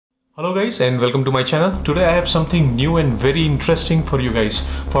Hello guys and welcome to my channel. Today I have something new and very interesting for you guys.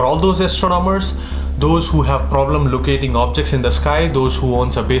 For all those astronomers, those who have problem locating objects in the sky, those who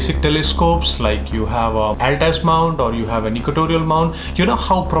owns a basic telescopes like you have a Altas mount or you have an equatorial mount, you know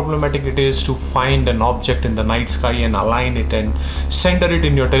how problematic it is to find an object in the night sky and align it and center it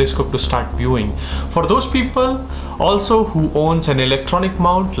in your telescope to start viewing. For those people also who owns an electronic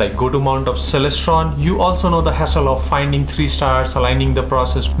mount like go-to mount of Celestron, you also know the hassle of finding 3 stars, aligning the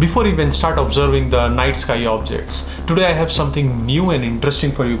process before even start observing the night sky objects. Today I have something new and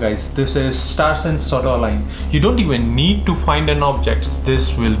interesting for you guys. This is StarSense AutoAlign. You don't even need to find an object.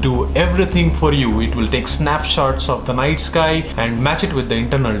 This will do everything for you. It will take snapshots of the night sky and match it with the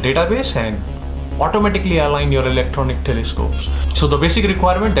internal database and automatically align your electronic telescopes. So the basic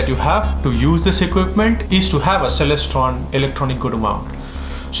requirement that you have to use this equipment is to have a Celestron electronic go-to mount.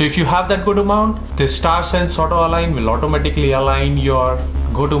 So if you have that go-to mount, this StarSense AutoAlign will automatically align your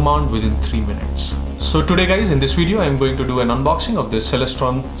go-to mount within 3 minutes. So today guys, in this video I am going to do an unboxing of this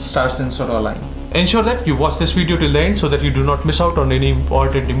Celestron StarSense AutoAlign. Ensure that you watch this video till the end so that you do not miss out on any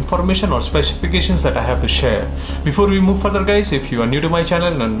important information or specifications that I have to share. Before we move further guys, if you are new to my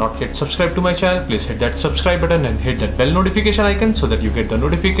channel and not yet subscribed to my channel, please hit that subscribe button and hit that bell notification icon so that you get the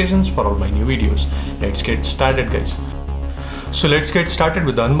notifications for all my new videos. Let's get started guys. So let's get started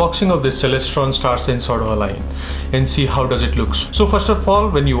with the unboxing of this Celestron StarSense AutoAlign and see how does it look. So first of all,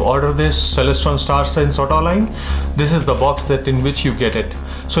 when you order this Celestron StarSense AutoAlign, this is the box that in which you get it.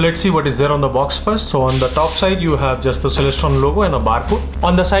 So let's see what is there on the box first. So on the top side you have just the Celestron logo and a barcode.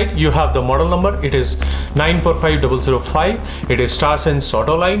 On the side you have the model number. It is 945005. It is StarSense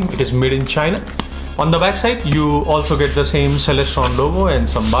AutoAlign. It is made in China. On the back side you also get the same Celestron logo and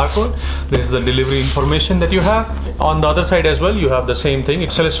some barcode. This is the delivery information that you have. On the other side as well you have the same thing.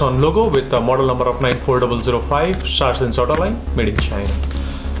 It's Celestron logo with the model number of 94005, StarSense AutoAlign, made in China.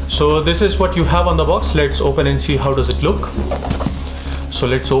 So this is what you have on the box. Let's open and see how does it look. So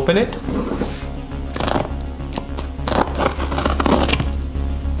let's open it.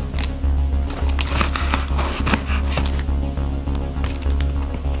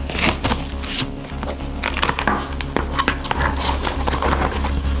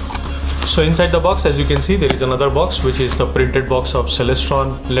 So inside the box, as you can see, there is another box which is the printed box of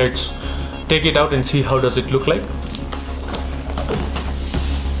Celestron. Let's take it out and see how does it look like.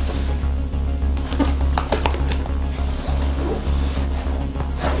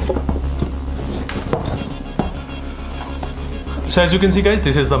 So as you can see guys,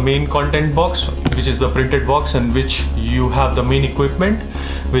 this is the main content box, which is the printed box in which you have the main equipment,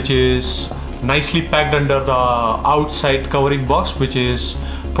 which is nicely packed under the outside covering box, which is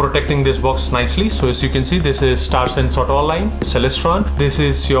protecting this box nicely. So as you can see, this is StarSense AutoAlign, Celestron. This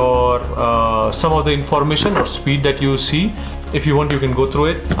is your some of the information or speed that you see. If you want, you can go through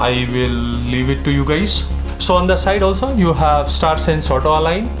it. I will leave it to you guys. So on the side also you have StarSense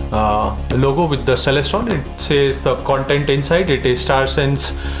AutoAlign logo with the Celestron. It says the content inside. It is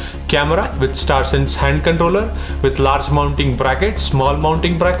StarSense camera with StarSense hand controller with large mounting bracket, small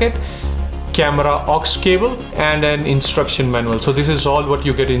mounting bracket, camera aux cable and an instruction manual. So this is all what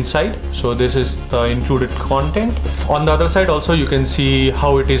you get inside. So this is the included content. On the other side also you can see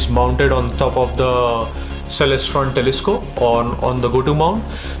how it is mounted on top of the Celestron telescope on the go-to mount.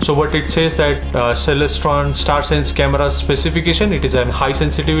 So what it says that Celestron StarSense camera specification, it is an high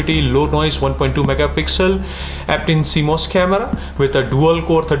sensitivity, low noise 1.2 megapixel Aptin CMOS camera with a dual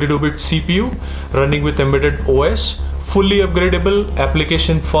core 32-bit CPU running with embedded OS, fully upgradable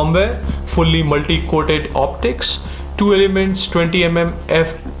application firmware, fully multi-coated optics, 2 elements 20mm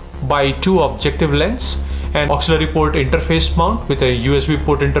f/2 objective lens, and auxiliary port interface mount with a USB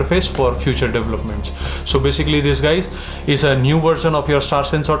port interface for future developments. So basically this guys is a new version of your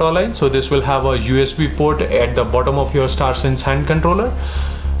StarSense AutoAlign. So this will have a USB port at the bottom of your StarSense hand controller.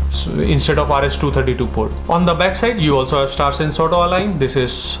 So instead of RS-232 port. On the back side you also have StarSense AutoAlign. This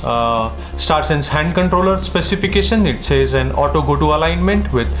is StarSense hand controller specification. It says an auto go-to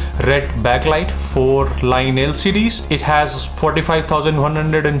alignment with red backlight, 4-line LCDs. It has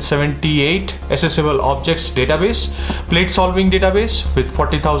 45,178 accessible objects database, plate solving database with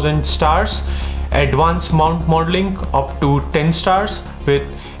 40,000 stars, advanced mount modeling up to 10 stars with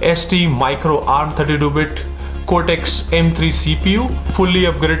ST micro ARM 32-bit Cortex M3 CPU, fully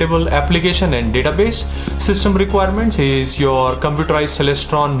upgradable application and database. System requirements is your computerized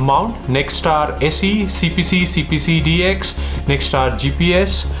Celestron mount, NexStar SE, CPC, CPC DX, NexStar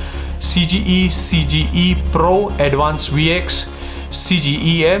GPS, CGE, CGE Pro, Advanced VX,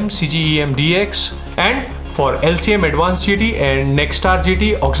 CGEM, CGEM DX, and For LCM Advanced GT and NexStar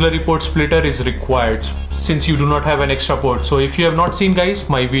GT, auxiliary port splitter is required since you do not have an extra port. So if you have not seen, guys,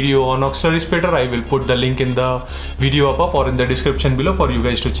 my video on auxiliary splitter, I will put the link in the video above or in the description below for you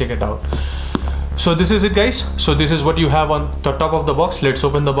guys to check it out. So this is it, guys. So this is what you have on the top of the box. Let's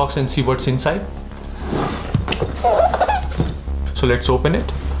open the box and see what's inside. So let's open it.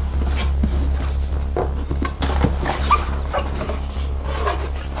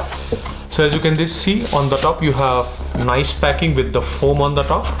 So as you can see, on the top you have nice packing with the foam on the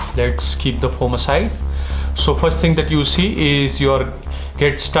top. Let's keep the foam aside. So first thing that you see is your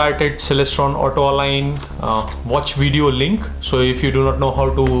Get Started Celestron AutoAlign watch video link. So if you do not know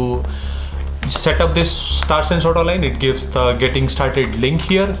how to set up this StarSense AutoAlign, it gives the getting started link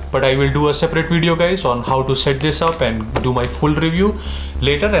here, but I will do a separate video, guys, on how to set this up and do my full review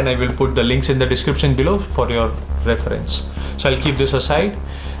later, and I will put the links in the description below for your reference. So I'll keep this aside.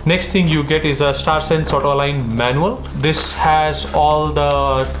 Next thing you get is a StarSense AutoAlign manual. This has all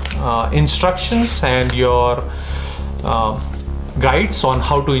the instructions and your guides on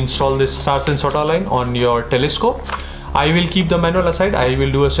how to install this StarSense AutoAlign on your telescope. I will keep the manual aside. I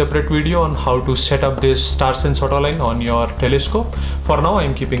will do a separate video on how to set up this StarSense AutoAlign on your telescope. For now, I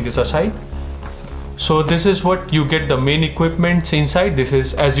am keeping this aside. So this is what you get, the main equipment inside. This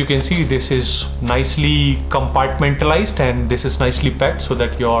is, as you can see, this is nicely compartmentalized and this is nicely packed so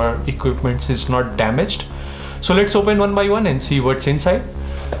that your equipment is not damaged. So let's open one by one and see what's inside.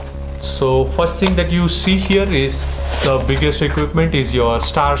 So first thing that you see here is the biggest equipment is your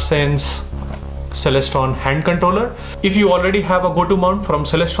StarSense Celestron hand controller. If you already have a go-to mount from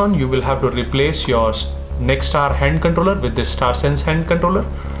Celestron, you will have to replace your NexStar hand controller with this StarSense hand controller.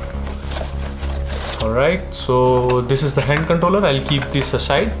 Alright, so this is the hand controller. I'll keep this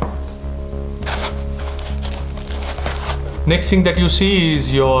aside. Next thing that you see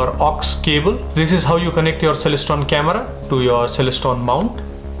is your aux cable. This is how you connect your Celestron camera to your Celestron mount.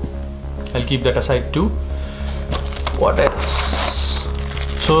 I'll keep that aside too. What else?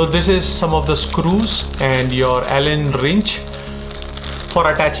 So this is some of the screws and your Allen wrench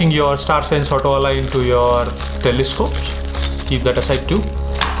for attaching your StarSense AutoAlign to your telescopes. Keep that aside too.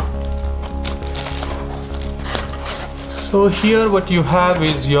 So here what you have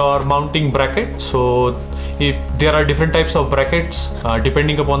is your mounting bracket. So if there are different types of brackets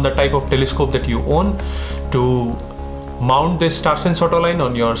depending upon the type of telescope that you own, to mount this StarSense AutoAlign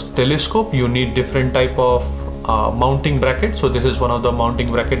on your telescope, you need different type of mounting bracket. So this is one of the mounting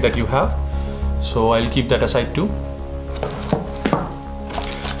bracket that you have. So I'll keep that aside too.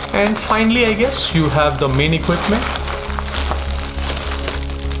 And finally, I guess you have the main equipment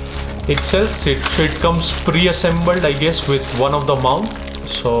itself. It comes pre-assembled, I guess, with one of the mount.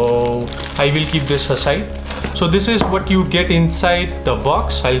 So I will keep this aside. So this is what you get inside the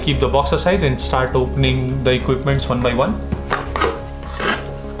box. I'll keep the box aside and start opening the equipments one by one.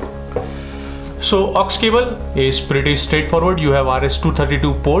 So aux cable is pretty straightforward. You have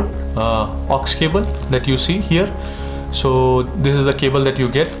RS-232 port aux cable that you see here. So this is the cable that you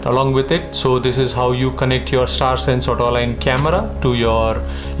get along with it. So this is how you connect your StarSense AutoAlign camera to your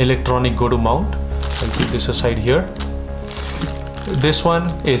electronic go-to mount. I'll keep this aside here. This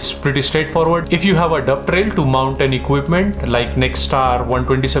one is pretty straightforward. If you have a dovetail to mount an equipment like NexStar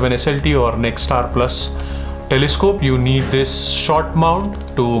 127 SLT or NexStar Plus telescope, you need this short mount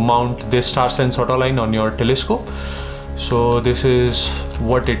to mount this StarSense AutoAlign on your telescope. So this is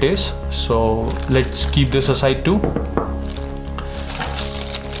what it is. So let's keep this aside too.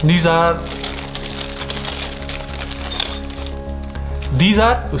 These are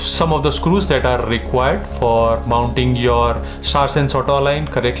some of the screws that are required for mounting your StarSense AutoAlign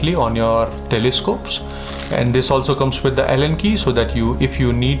correctly on your telescopes. And this also comes with the Allen key so that if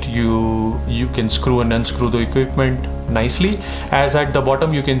you need, you can screw and unscrew the equipment nicely. As at the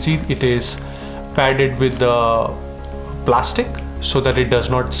bottom you can see it is padded with the plastic so that it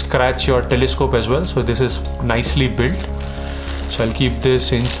does not scratch your telescope as well. So this is nicely built. So I'll keep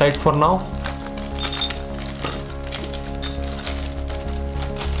this inside for now.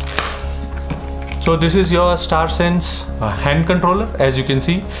 So this is your StarSense hand controller. As you can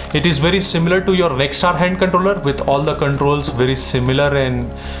see, it is very similar to your NexStar hand controller with all the controls very similar and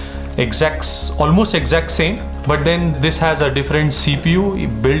almost exact same, but then this has a different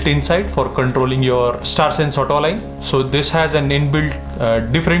CPU built inside for controlling your StarSense AutoAlign. So this has an inbuilt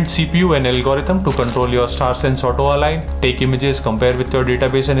different CPU and algorithm to control your StarSense AutoAlign, take images, compare with your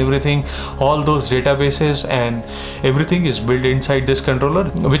database and everything. All those databases and everything is built inside this controller,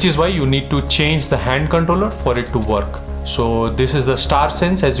 which is why you need to change the hand controller for it to work. So this is the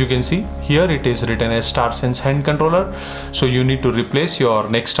StarSense. As you can see here, it is written as StarSense hand controller. So you need to replace your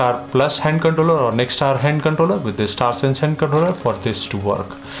NexStar Plus hand controller or NexStar hand controller with this StarSense hand controller for this to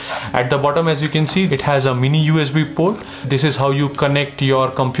work. At the bottom, as you can see, it has a mini USB port. This is how you connect your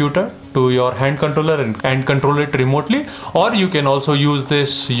computer to your hand controller and control it remotely, or you can also use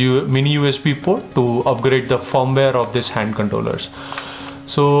this mini USB port to upgrade the firmware of this hand controllers.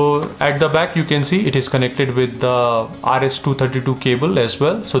 So at the back you can see it is connected with the RS-232 cable as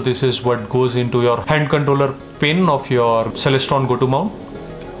well. So this is what goes into your hand controller pin of your Celestron go to mount.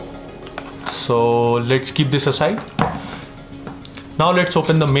 So let's keep this aside. Now let's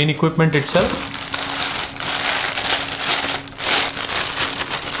open the main equipment itself.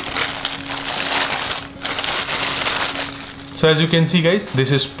 So as you can see guys,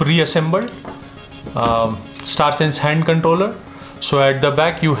 this is pre-assembled StarSense hand controller. So at the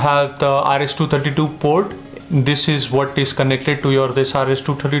back you have the RS-232 port. This is what is connected to your this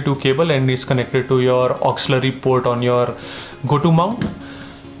RS-232 cable and is connected to your auxiliary port on your go-to mount.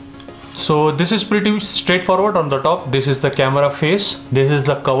 So this is pretty straightforward. On the top, this is the camera face. This is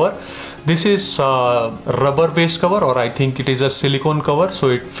the cover. This is rubber based cover, or I think it is a silicone cover, so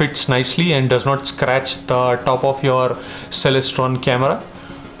it fits nicely and does not scratch the top of your Celestron camera.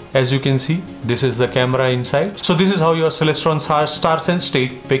 As you can see, this is the camera inside. So this is how your Celestron StarSense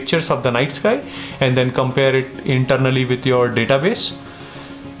take pictures of the night sky and then compare it internally with your database.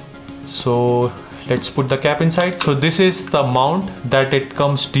 So let's put the cap inside. So this is the mount that it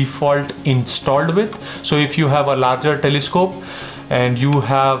comes default installed with. So if you have a larger telescope and you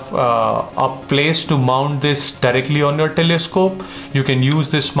have a place to mount this directly on your telescope, you can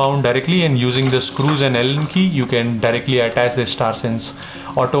use this mount directly, and using the screws and Allen key you can directly attach the StarSense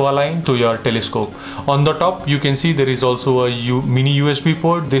AutoAlign to your telescope. On the top you can see there is also a mini USB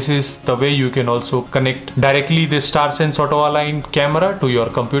port. This is the way you can also connect directly the StarSense AutoAlign camera to your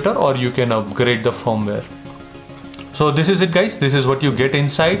computer, or you can upgrade the firmware. So this is it guys, this is what you get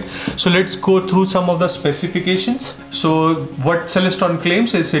inside. So let's go through some of the specifications. So what Celestron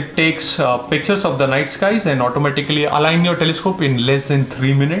claims is it takes pictures of the night skies and automatically align your telescope in less than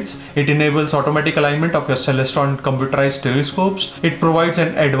 3 minutes. It enables automatic alignment of your Celestron computerized telescopes. It provides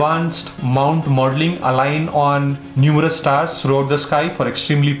an advanced mount modeling align on numerous stars throughout the sky for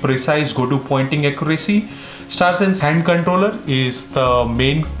extremely precise go-to pointing accuracy. StarSense hand controller is the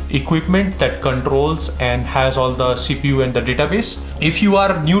main equipment that controls and has all the CPU and the database. If you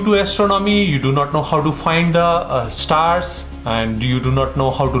are new to astronomy, you do not know how to find the stars and you do not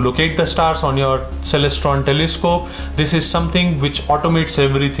know how to locate the stars on your Celestron telescope, this is something which automates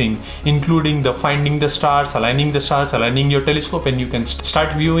everything, including the finding the stars, aligning your telescope, and you can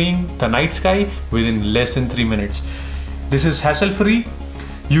start viewing the night sky within less than 3 minutes. This is hassle-free.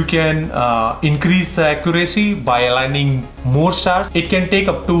 You can increase the accuracy by aligning more stars. It can take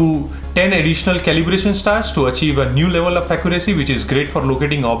up to 10 additional calibration stars to achieve a new level of accuracy, which is great for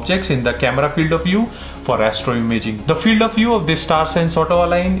locating objects in the camera field of view for astro imaging. The field of view of this StarSense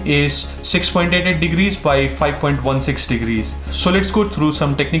AutoAlign is 6.88 degrees by 5.16 degrees. So let's go through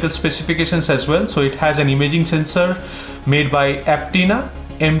some technical specifications as well. So it has an imaging sensor made by Aptina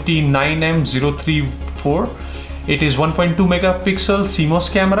MT9M034. It is 1.2 megapixel CMOS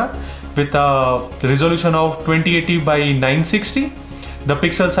camera with a resolution of 2080 by 960. The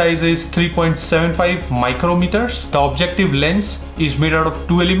pixel size is 3.75 micrometers. The objective lens is made out of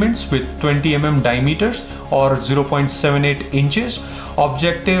 2 elements with 20 mm diameters or 0.78 inches.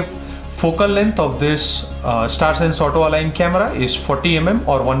 Objective focal length of this StarSense AutoAlign camera is 40 mm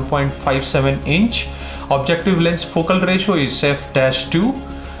or 1.57 inch. Objective lens focal ratio is f-2.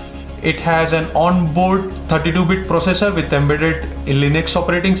 It has an onboard 32-bit processor with embedded Linux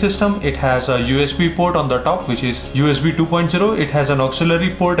operating system. It has a USB port on the top, which is USB 2.0. It has an auxiliary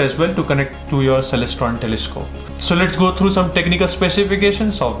port as well to connect to your Celestron telescope. So let's go through some technical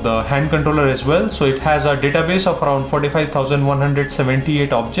specifications of the hand controller as well. So it has a database of around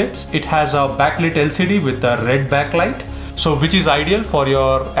 45,178 objects. It has a backlit LCD with a red backlight, so which is ideal for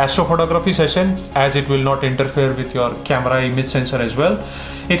your astrophotography sessions as it will not interfere with your camera image sensor as well.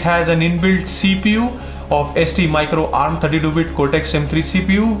 It has an inbuilt CPU of ST Micro ARM 32-bit Cortex M3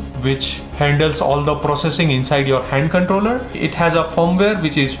 CPU, which handles all the processing inside your hand controller. It has a firmware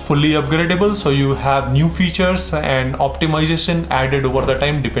which is fully upgradable, so you have new features and optimization added over the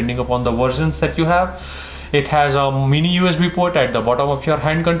time depending upon the versions that you have. It has a mini USB port at the bottom of your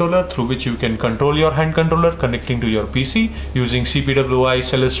hand controller through which you can control your hand controller connecting to your PC using CPWI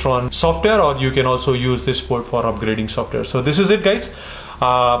Celestron software, or you can also use this port for upgrading software. So this is it guys.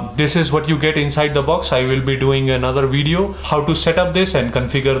 This is what you get inside the box. I will be doing another video how to set up this and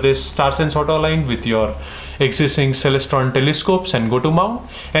configure this StarSense AutoAlign with your existing Celestron telescopes and go to mount.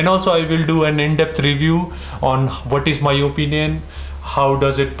 And also I will do an in-depth review on what is my opinion, how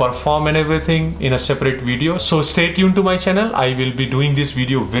does it perform and everything in a separate video. So stay tuned to my channel. I will be doing this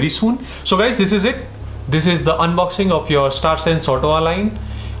video very soon. So guys, this is it. This is the unboxing of your StarSense AutoAlign.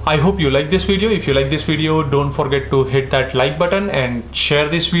 I hope you like this video. If you like this video, don't forget to hit that like button and share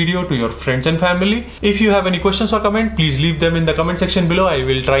this video to your friends and family. If you have any questions or comment, please leave them in the comment section below. I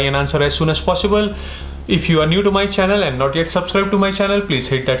will try and answer as soon as possible. If you are new to my channel and not yet subscribed to my channel, please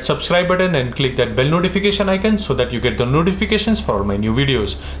hit that subscribe button and click that bell notification icon so that you get the notifications for my new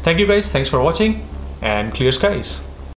videos. Thank you guys. Thanks for watching and clear skies.